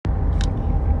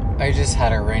I just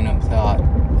had a random thought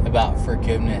about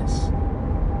forgiveness.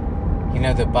 You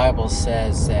know, the Bible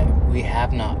says that we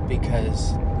have not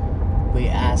because we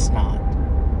ask not.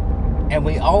 And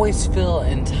we always feel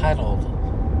entitled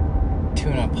to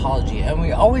an apology. And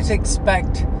we always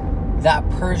expect that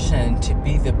person to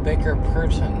be the bigger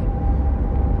person.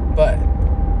 But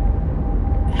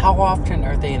how often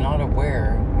are they not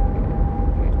aware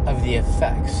of the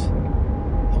effects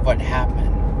of what happened?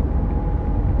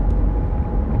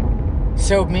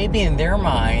 So maybe in their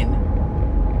mind,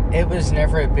 it was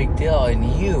never a big deal and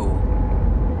you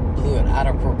blew it out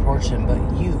of proportion, but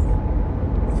you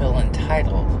feel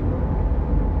entitled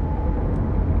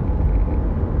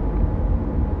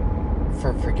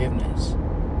for forgiveness.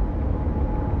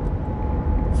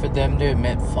 For them to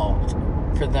admit fault.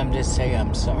 For them to say,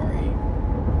 I'm sorry.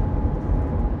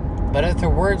 But if the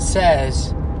word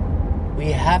says,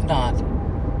 we have not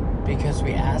because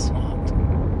we ask not,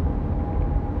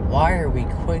 why are we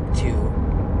quick to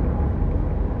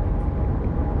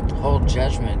hold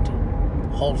judgment,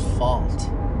 hold fault,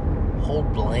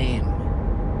 hold blame?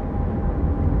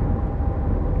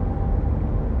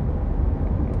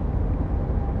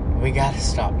 We gotta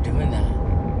stop doing that.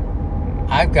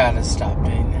 I've gotta stop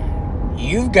doing that.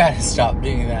 You've gotta stop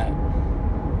doing that.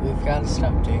 We've gotta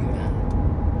stop doing that.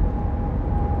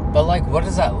 But what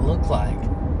does that look like?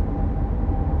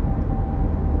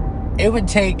 It would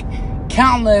take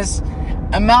countless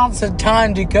amounts of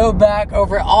time to go back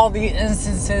over all the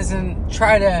instances and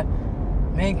try to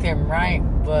make them right,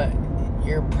 but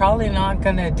you're probably not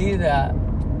gonna do that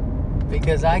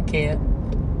because I can't.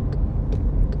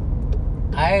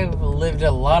 I've lived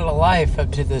a lot of life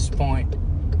up to this point.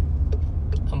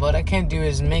 What I can do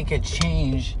is make a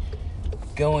change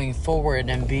going forward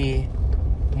and be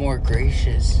more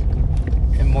gracious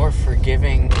and more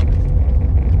forgiving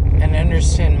and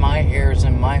understand my errors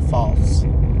and my faults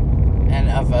and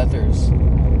of others.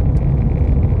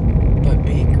 But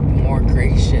be more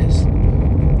gracious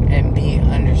and be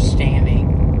understanding.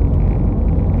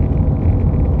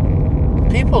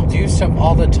 People do stuff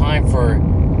all the time for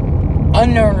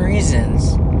unknown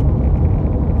reasons.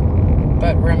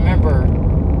 But remember,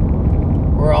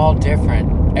 we're all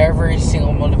different. Every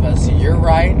single one of us. Your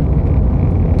right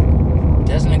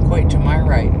doesn't equate to my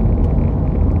right.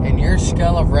 And your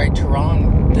scale of right to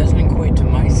wrong doesn't equate to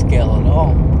my scale at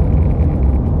all.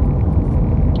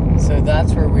 So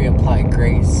that's where we apply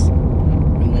grace.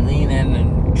 And we lean in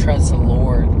and trust the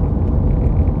Lord.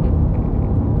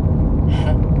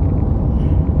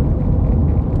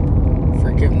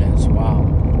 Forgiveness, wow.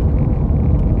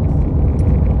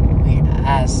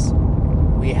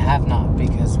 We have not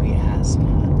because we ask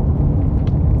not.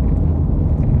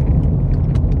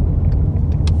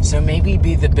 So maybe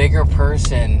be the bigger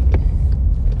person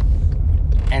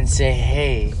and say,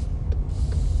 hey,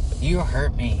 you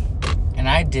hurt me and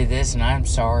I did this and I'm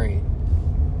sorry.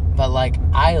 But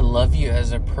I love you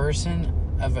as a person,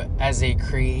 as a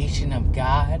creation of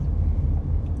God.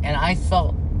 And I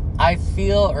felt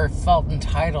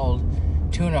entitled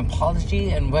to an apology,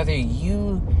 and whether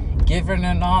you give it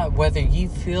or not, whether you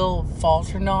feel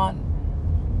fault or not,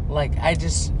 I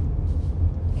just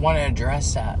want to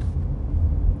address that.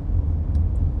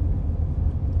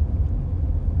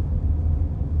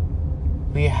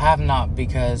 We have not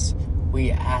because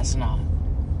we ask not.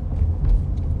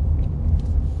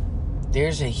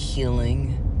 There's a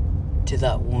healing to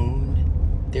that wound.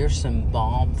 There's some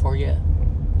balm for you.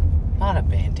 Not a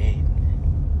Band-Aid.